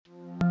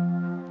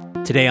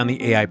Today on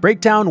the AI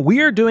Breakdown,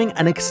 we are doing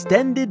an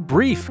extended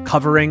brief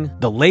covering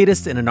the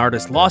latest in an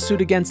artist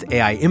lawsuit against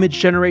AI image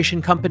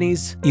generation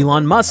companies,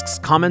 Elon Musk's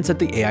comments at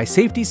the AI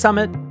Safety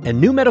Summit, and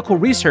new medical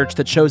research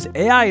that shows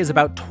AI is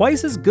about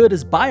twice as good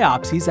as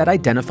biopsies at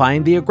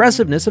identifying the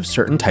aggressiveness of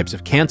certain types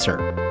of cancer.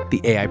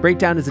 The AI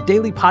Breakdown is a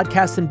daily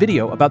podcast and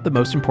video about the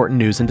most important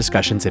news and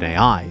discussions in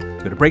AI.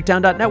 Go to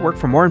breakdown.network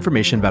for more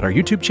information about our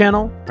YouTube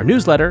channel, our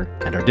newsletter,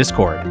 and our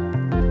Discord.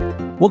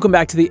 Welcome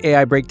back to the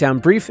AI Breakdown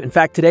Brief. In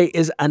fact, today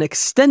is an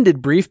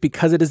extended brief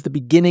because it is the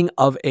beginning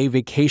of a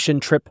vacation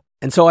trip,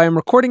 and so I am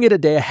recording it a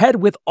day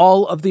ahead with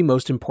all of the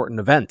most important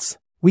events.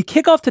 We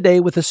kick off today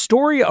with a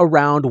story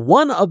around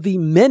one of the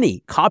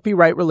many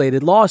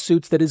copyright-related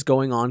lawsuits that is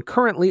going on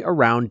currently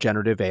around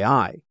generative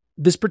AI.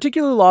 This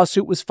particular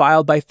lawsuit was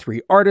filed by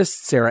three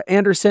artists, Sarah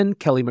Anderson,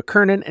 Kelly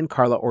McKernan, and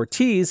Carla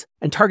Ortiz,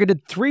 and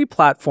targeted three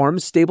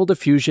platforms, Stable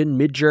Diffusion,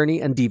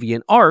 Midjourney, and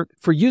DeviantArt,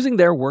 for using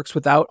their works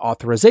without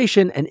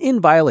authorization and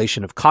in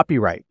violation of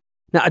copyright.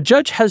 Now, a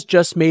judge has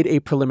just made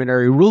a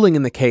preliminary ruling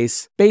in the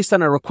case based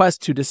on a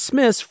request to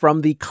dismiss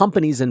from the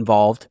companies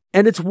involved,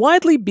 and it's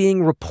widely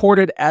being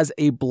reported as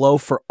a blow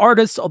for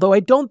artists, although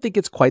I don't think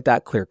it's quite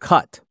that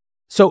clear-cut.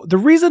 So the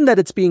reason that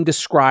it's being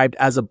described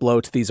as a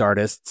blow to these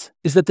artists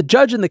is that the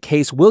judge in the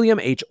case, William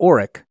H.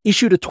 Orrick,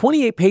 issued a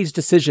 28-page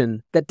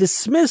decision that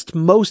dismissed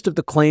most of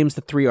the claims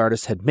the three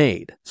artists had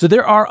made. So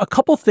there are a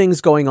couple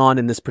things going on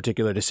in this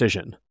particular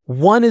decision.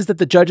 One is that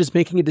the judge is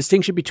making a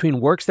distinction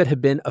between works that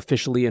have been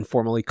officially and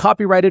formally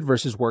copyrighted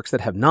versus works that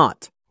have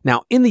not.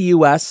 Now, in the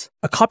US,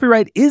 a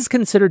copyright is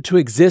considered to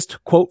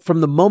exist, quote, from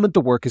the moment the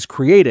work is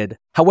created.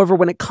 However,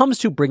 when it comes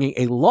to bringing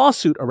a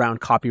lawsuit around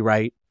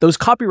copyright, those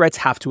copyrights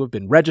have to have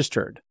been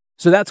registered.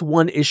 So that's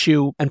one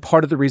issue and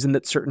part of the reason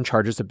that certain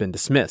charges have been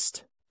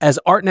dismissed. As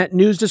ArtNet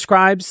News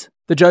describes,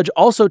 the judge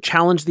also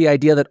challenged the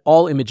idea that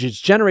all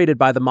images generated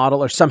by the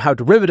model are somehow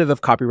derivative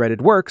of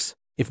copyrighted works,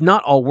 if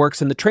not all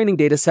works in the training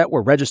dataset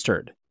were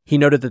registered. He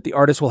noted that the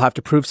artist will have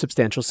to prove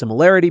substantial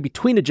similarity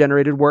between a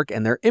generated work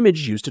and their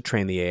image used to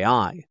train the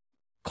AI.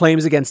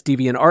 Claims against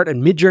DeviantArt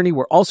and Midjourney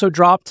were also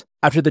dropped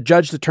after the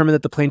judge determined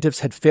that the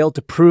plaintiffs had failed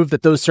to prove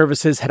that those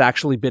services had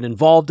actually been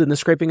involved in the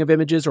scraping of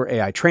images or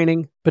AI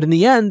training. But in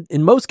the end,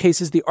 in most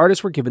cases, the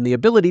artists were given the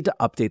ability to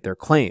update their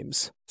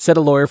claims. Said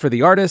a lawyer for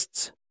the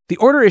artists, "The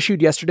order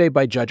issued yesterday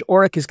by Judge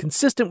Orrick is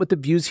consistent with the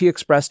views he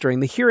expressed during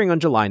the hearing on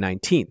July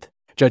 19th.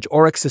 Judge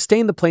Orrick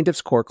sustained the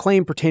plaintiff's core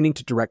claim pertaining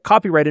to direct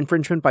copyright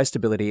infringement by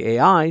Stability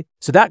AI,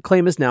 so that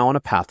claim is now on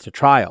a path to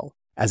trial.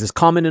 As is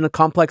common in a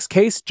complex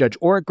case, Judge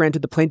Orrick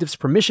granted the plaintiffs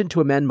permission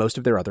to amend most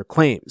of their other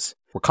claims.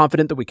 We're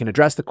confident that we can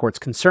address the court's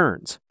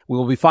concerns. We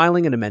will be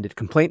filing an amended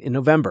complaint in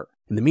November.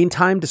 In the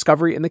meantime,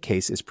 discovery in the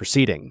case is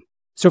proceeding."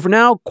 So for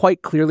now,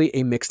 quite clearly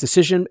a mixed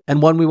decision,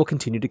 and one we will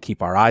continue to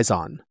keep our eyes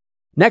on.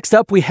 Next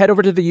up, we head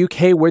over to the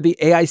UK, where the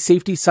AI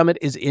Safety Summit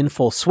is in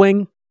full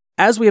swing.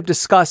 As we have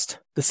discussed,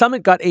 the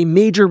summit got a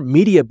major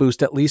media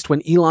boost at least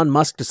when Elon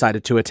Musk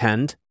decided to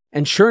attend,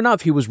 and sure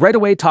enough, he was right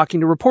away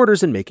talking to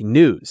reporters and making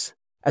news.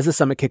 As the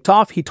summit kicked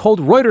off, he told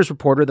Reuters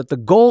reporter that the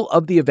goal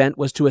of the event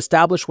was to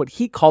establish what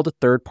he called a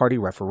third-party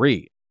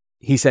referee.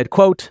 He said,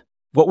 quote,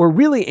 "What we're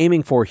really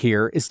aiming for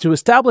here is to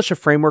establish a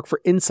framework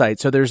for insight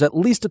so there's at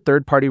least a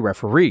third-party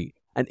referee,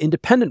 an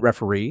independent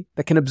referee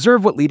that can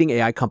observe what leading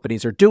AI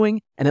companies are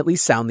doing and at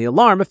least sound the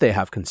alarm if they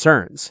have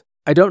concerns.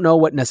 I don't know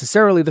what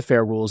necessarily the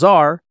fair rules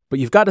are, but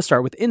you've got to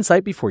start with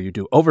insight before you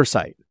do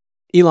oversight."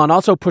 Elon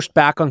also pushed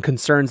back on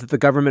concerns that the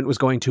government was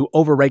going to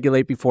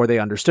overregulate before they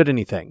understood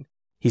anything.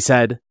 He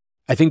said,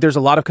 "I think there's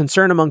a lot of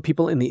concern among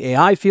people in the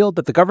AI field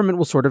that the government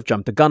will sort of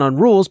jump the gun on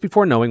rules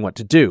before knowing what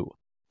to do.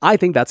 I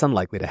think that's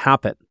unlikely to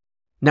happen."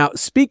 Now,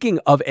 speaking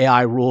of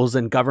AI rules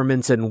and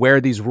governments and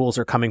where these rules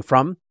are coming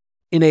from,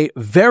 in a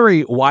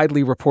very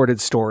widely reported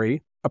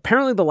story,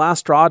 apparently the last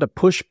straw to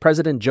push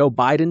President Joe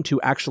Biden to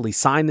actually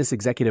sign this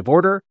executive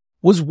order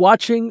was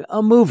watching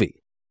a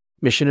movie,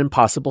 Mission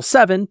Impossible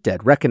 7: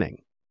 Dead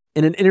Reckoning.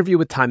 In an interview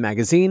with Time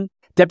magazine,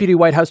 Deputy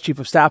White House Chief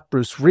of Staff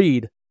Bruce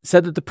Reed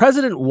said that the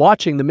president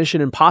watching the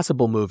Mission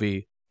Impossible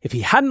movie, if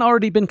he hadn't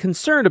already been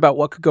concerned about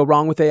what could go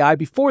wrong with AI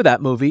before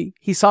that movie,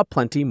 he saw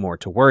plenty more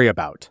to worry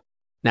about.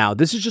 Now,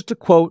 this is just a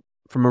quote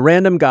from a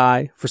random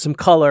guy for some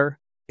color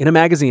in a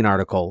magazine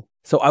article,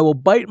 so I will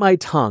bite my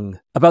tongue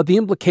about the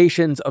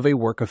implications of a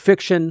work of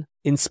fiction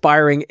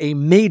inspiring a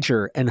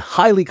major and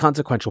highly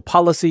consequential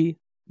policy,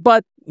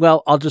 but,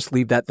 well, I'll just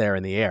leave that there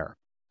in the air.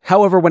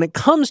 However, when it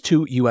comes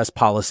to US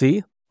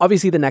policy,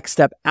 obviously the next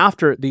step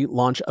after the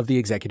launch of the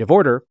executive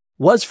order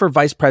was for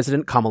Vice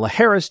President Kamala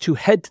Harris to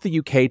head to the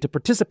UK to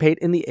participate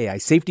in the AI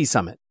Safety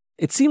Summit.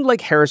 It seemed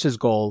like Harris's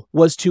goal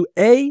was to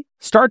A,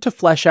 start to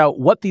flesh out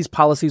what these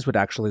policies would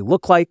actually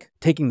look like,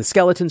 taking the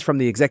skeletons from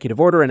the executive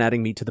order and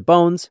adding meat to the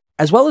bones,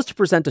 as well as to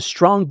present a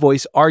strong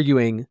voice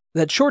arguing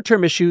that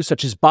short-term issues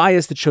such as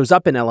bias that shows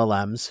up in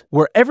LLMs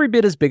were every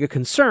bit as big a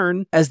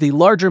concern as the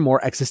larger,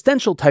 more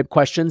existential type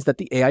questions that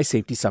the AI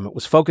Safety Summit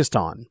was focused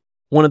on.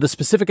 One of the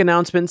specific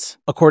announcements,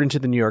 according to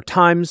the New York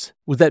Times,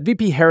 was that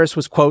VP Harris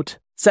was, quote,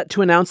 set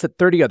to announce that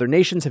 30 other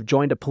nations have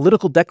joined a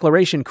political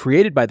declaration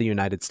created by the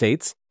United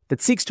States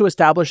that seeks to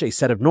establish a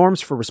set of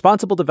norms for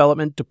responsible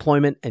development,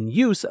 deployment, and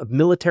use of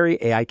military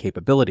AI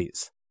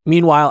capabilities.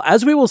 Meanwhile,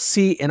 as we will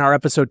see in our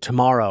episode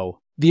tomorrow,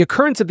 the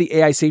occurrence of the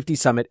AI Safety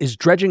Summit is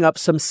dredging up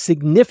some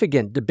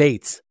significant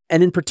debates,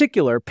 and in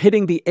particular,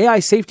 pitting the AI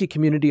safety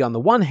community on the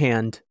one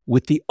hand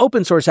with the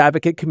open source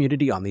advocate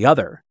community on the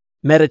other.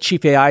 Meta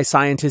chief AI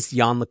scientist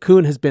Yann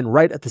LeCun has been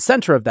right at the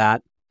center of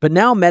that, but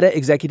now Meta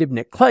executive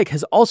Nick Clegg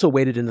has also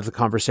waded into the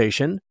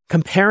conversation,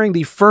 comparing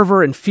the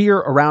fervor and fear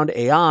around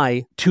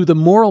AI to the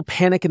moral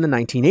panic in the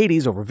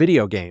 1980s over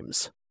video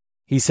games.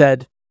 He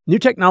said, "New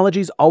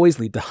technologies always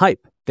lead to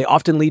hype. They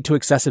often lead to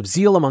excessive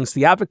zeal amongst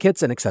the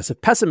advocates and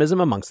excessive pessimism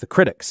amongst the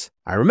critics.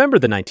 I remember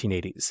the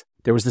 1980s.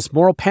 There was this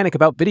moral panic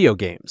about video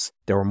games.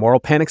 There were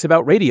moral panics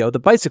about radio, the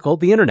bicycle,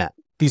 the internet.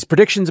 These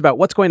predictions about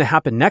what's going to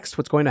happen next,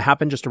 what's going to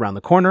happen just around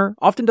the corner,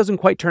 often doesn't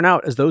quite turn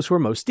out as those who are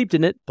most steeped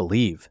in it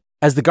believe."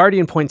 As The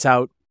Guardian points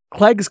out,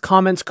 Clegg's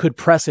comments could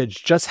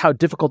presage just how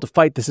difficult a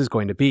fight this is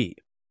going to be.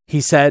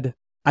 He said,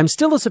 "I'm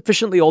still a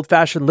sufficiently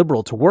old-fashioned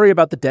liberal to worry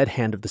about the dead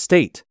hand of the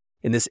state.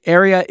 In this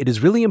area, it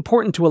is really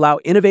important to allow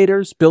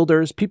innovators,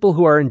 builders, people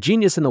who are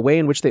ingenious in the way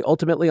in which they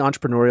ultimately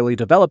entrepreneurially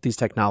develop these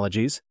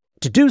technologies,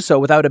 to do so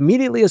without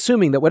immediately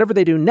assuming that whatever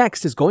they do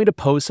next is going to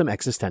pose some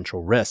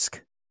existential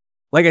risk."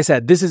 Like I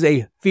said, this is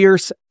a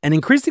fierce and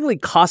increasingly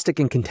caustic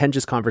and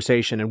contentious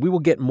conversation, and we will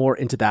get more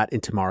into that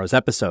in tomorrow's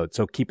episode,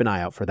 so keep an eye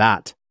out for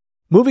that.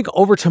 Moving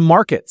over to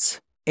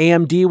markets,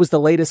 AMD was the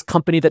latest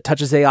company that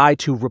touches AI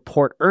to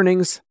report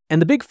earnings, and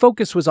the big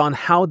focus was on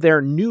how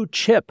their new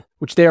chip,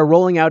 which they are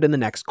rolling out in the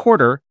next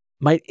quarter,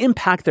 might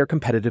impact their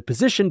competitive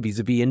position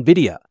vis-a-vis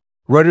NVIDIA.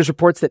 Reuters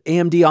reports that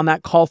AMD on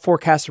that call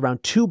forecast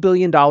around $2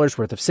 billion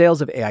worth of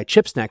sales of AI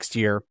chips next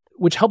year,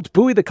 which helped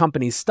buoy the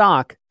company's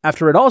stock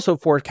after it also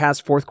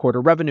forecast fourth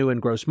quarter revenue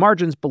and gross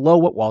margins below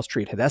what Wall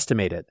Street had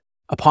estimated.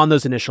 Upon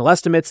those initial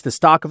estimates, the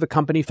stock of the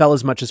company fell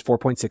as much as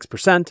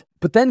 4.6%,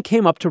 but then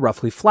came up to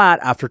roughly flat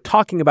after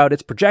talking about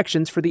its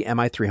projections for the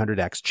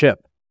MI300X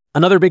chip.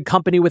 Another big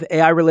company with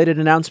AI-related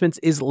announcements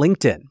is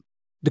LinkedIn.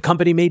 The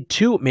company made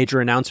two major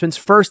announcements.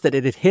 First, that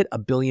it had hit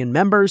 1 billion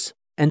members,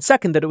 and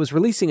second, that it was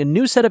releasing a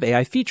new set of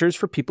AI features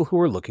for people who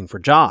are looking for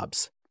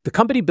jobs. The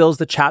company bills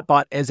the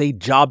chatbot as a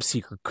job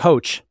seeker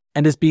coach,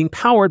 and is being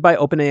powered by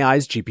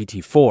OpenAI's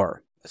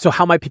GPT-4. So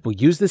how might people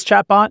use this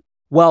chatbot?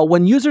 Well,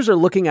 when users are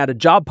looking at a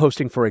job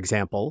posting, for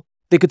example,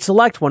 they could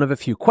select one of a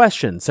few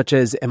questions, such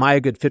as, am I a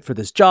good fit for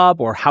this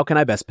job, or how can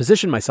I best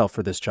position myself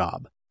for this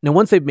job? Now,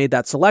 once they've made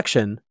that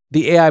selection,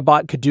 the AI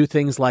bot could do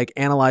things like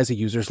analyze a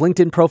user's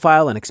LinkedIn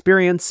profile and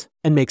experience,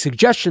 and make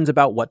suggestions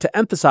about what to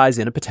emphasize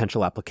in a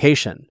potential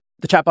application.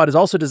 The chatbot is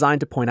also designed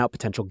to point out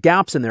potential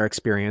gaps in their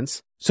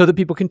experience so that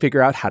people can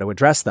figure out how to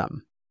address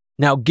them.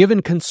 Now,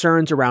 given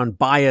concerns around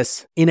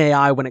bias in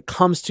AI when it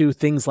comes to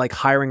things like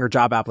hiring or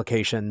job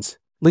applications,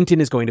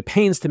 LinkedIn is going to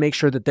pains to make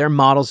sure that their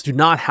models do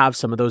not have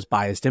some of those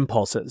biased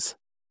impulses.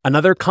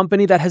 Another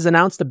company that has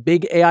announced a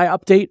big AI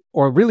update,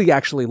 or really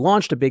actually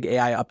launched a big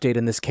AI update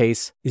in this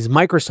case, is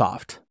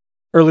Microsoft.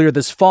 Earlier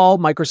this fall,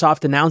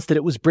 Microsoft announced that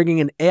it was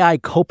bringing an AI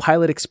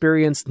Copilot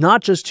experience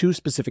not just to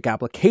specific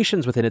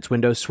applications within its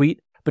Windows suite,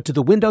 but to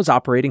the Windows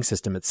operating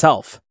system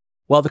itself.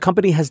 Well, the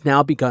company has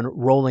now begun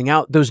rolling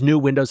out those new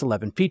Windows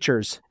 11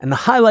 features, and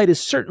the highlight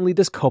is certainly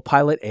this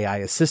Copilot AI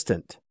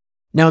assistant.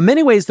 Now, in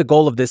many ways, the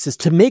goal of this is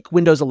to make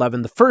Windows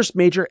 11 the first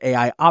major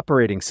AI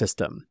operating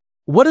system.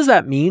 What does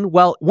that mean?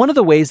 Well, one of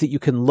the ways that you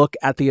can look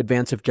at the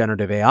advance of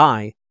generative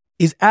AI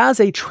is as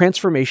a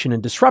transformation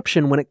and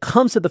disruption when it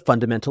comes to the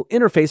fundamental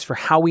interface for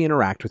how we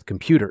interact with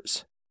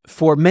computers.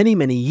 For many,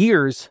 many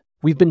years,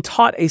 we've been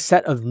taught a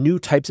set of new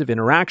types of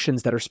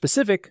interactions that are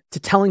specific to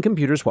telling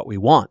computers what we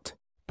want.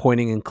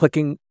 Pointing and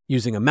clicking,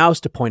 using a mouse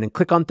to point and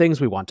click on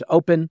things we want to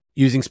open,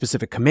 using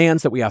specific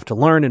commands that we have to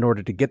learn in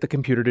order to get the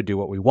computer to do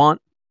what we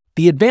want.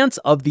 The advance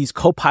of these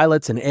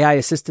copilots and AI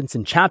assistants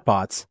and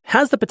chatbots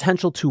has the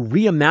potential to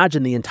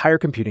reimagine the entire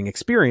computing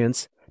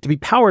experience to be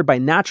powered by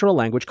natural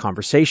language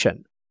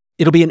conversation.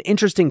 It'll be an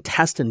interesting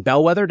test and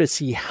bellwether to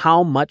see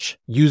how much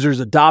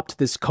users adopt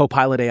this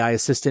Copilot AI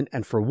assistant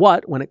and for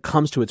what when it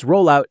comes to its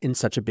rollout in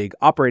such a big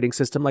operating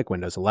system like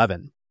Windows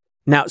 11.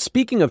 Now,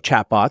 speaking of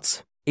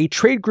chatbots, a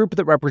trade group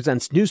that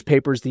represents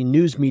newspapers, the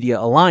News Media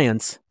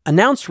Alliance,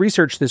 announced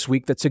research this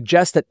week that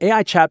suggests that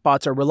AI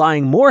chatbots are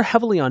relying more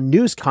heavily on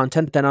news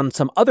content than on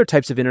some other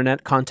types of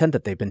internet content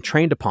that they've been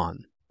trained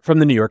upon. From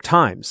the New York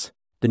Times,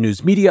 the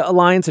News Media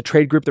Alliance, a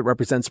trade group that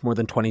represents more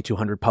than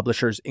 2,200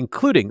 publishers,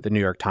 including the New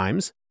York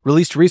Times,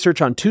 released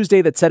research on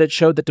Tuesday that said it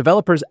showed that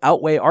developers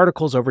outweigh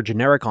articles over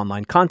generic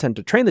online content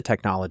to train the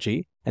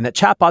technology, and that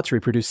chatbots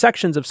reproduce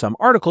sections of some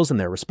articles in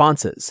their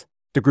responses.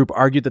 The group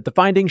argued that the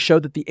findings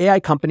showed that the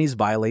AI companies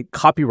violate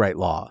copyright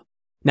law.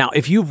 Now,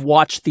 if you've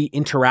watched the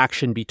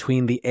interaction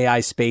between the AI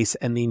space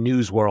and the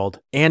news world,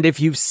 and if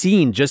you've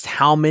seen just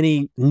how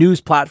many news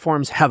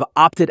platforms have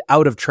opted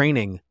out of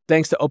training,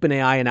 thanks to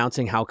OpenAI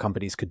announcing how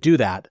companies could do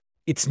that,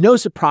 it's no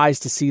surprise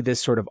to see this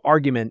sort of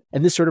argument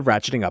and this sort of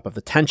ratcheting up of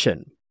the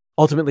tension.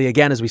 Ultimately,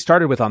 again, as we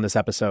started with on this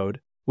episode,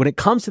 When it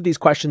comes to these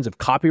questions of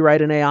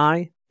copyright and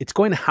AI, it's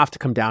going to have to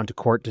come down to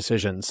court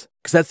decisions,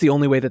 because that's the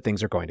only way that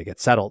things are going to get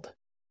settled.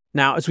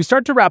 Now, as we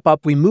start to wrap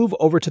up, we move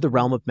over to the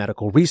realm of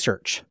medical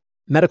research.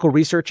 Medical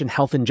research and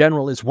health in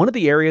general is one of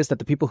the areas that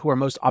the people who are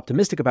most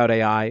optimistic about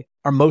AI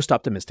are most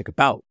optimistic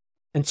about.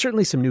 And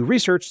certainly some new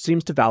research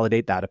seems to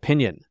validate that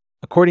opinion.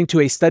 According to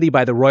a study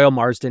by the Royal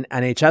Marsden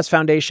NHS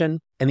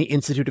Foundation and the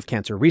Institute of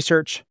Cancer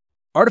Research,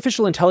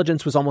 artificial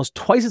intelligence was almost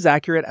twice as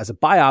accurate as a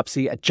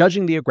biopsy at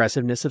judging the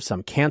aggressiveness of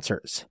some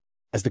cancers.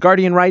 As The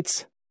Guardian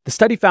writes, the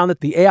study found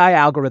that the AI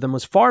algorithm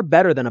was far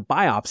better than a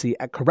biopsy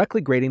at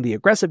correctly grading the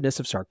aggressiveness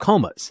of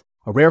sarcomas,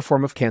 a rare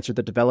form of cancer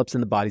that develops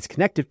in the body's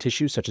connective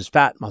tissue such as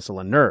fat, muscle,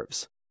 and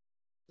nerves.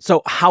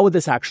 So how would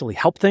this actually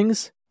help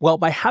things? Well,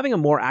 by having a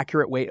more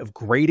accurate way of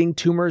grading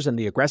tumors and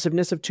the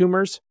aggressiveness of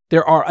tumors,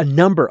 there are a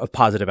number of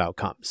positive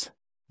outcomes.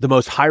 The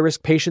most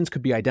high-risk patients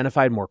could be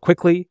identified more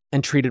quickly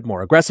and treated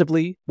more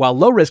aggressively, while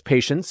low-risk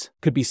patients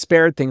could be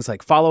spared things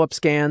like follow-up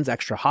scans,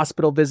 extra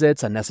hospital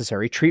visits,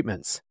 unnecessary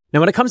treatments. Now,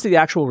 when it comes to the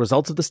actual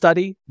results of the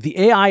study, the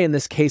AI in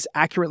this case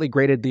accurately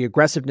graded the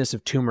aggressiveness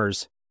of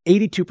tumors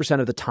 82%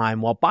 of the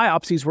time, while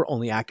biopsies were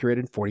only accurate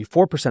in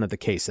 44% of the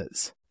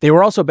cases. They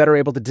were also better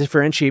able to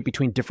differentiate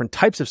between different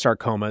types of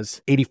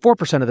sarcomas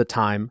 84% of the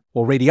time,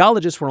 while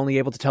radiologists were only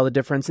able to tell the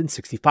difference in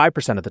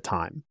 65% of the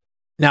time.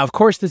 Now, of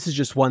course, this is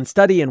just one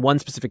study in one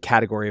specific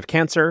category of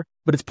cancer,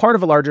 but it's part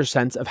of a larger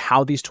sense of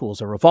how these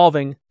tools are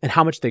evolving and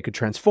how much they could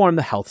transform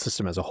the health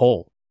system as a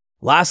whole.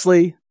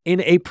 Lastly,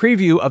 in a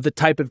preview of the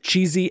type of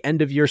cheesy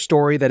end-of-year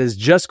story that is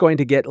just going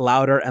to get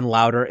louder and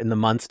louder in the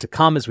months to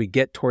come as we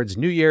get towards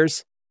New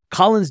Year's,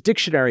 Collins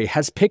Dictionary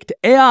has picked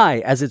AI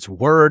as its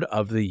word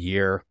of the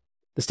year.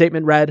 The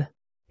statement read,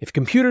 "If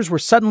computers were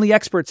suddenly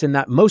experts in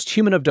that most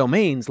human of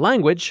domains,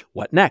 language,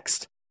 what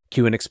next?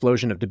 Cue an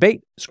explosion of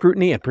debate,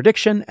 scrutiny, and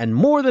prediction, and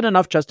more than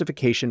enough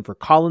justification for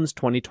Collins'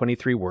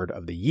 2023 word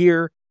of the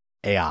year,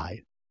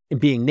 AI." In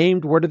being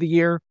named word of the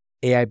year,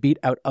 AI beat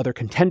out other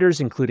contenders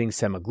including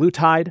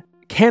semaglutide,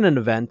 Canon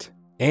Event,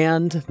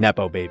 and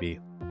Nepo Baby.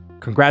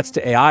 Congrats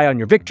to AI on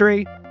your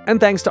victory,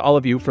 and thanks to all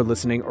of you for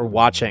listening or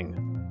watching.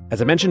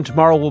 As I mentioned,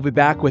 tomorrow we'll be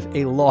back with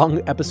a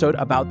long episode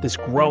about this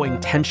growing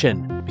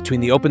tension between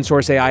the open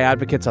source AI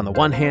advocates on the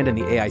one hand and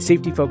the AI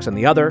safety folks on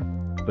the other.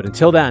 But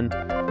until then,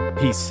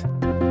 peace.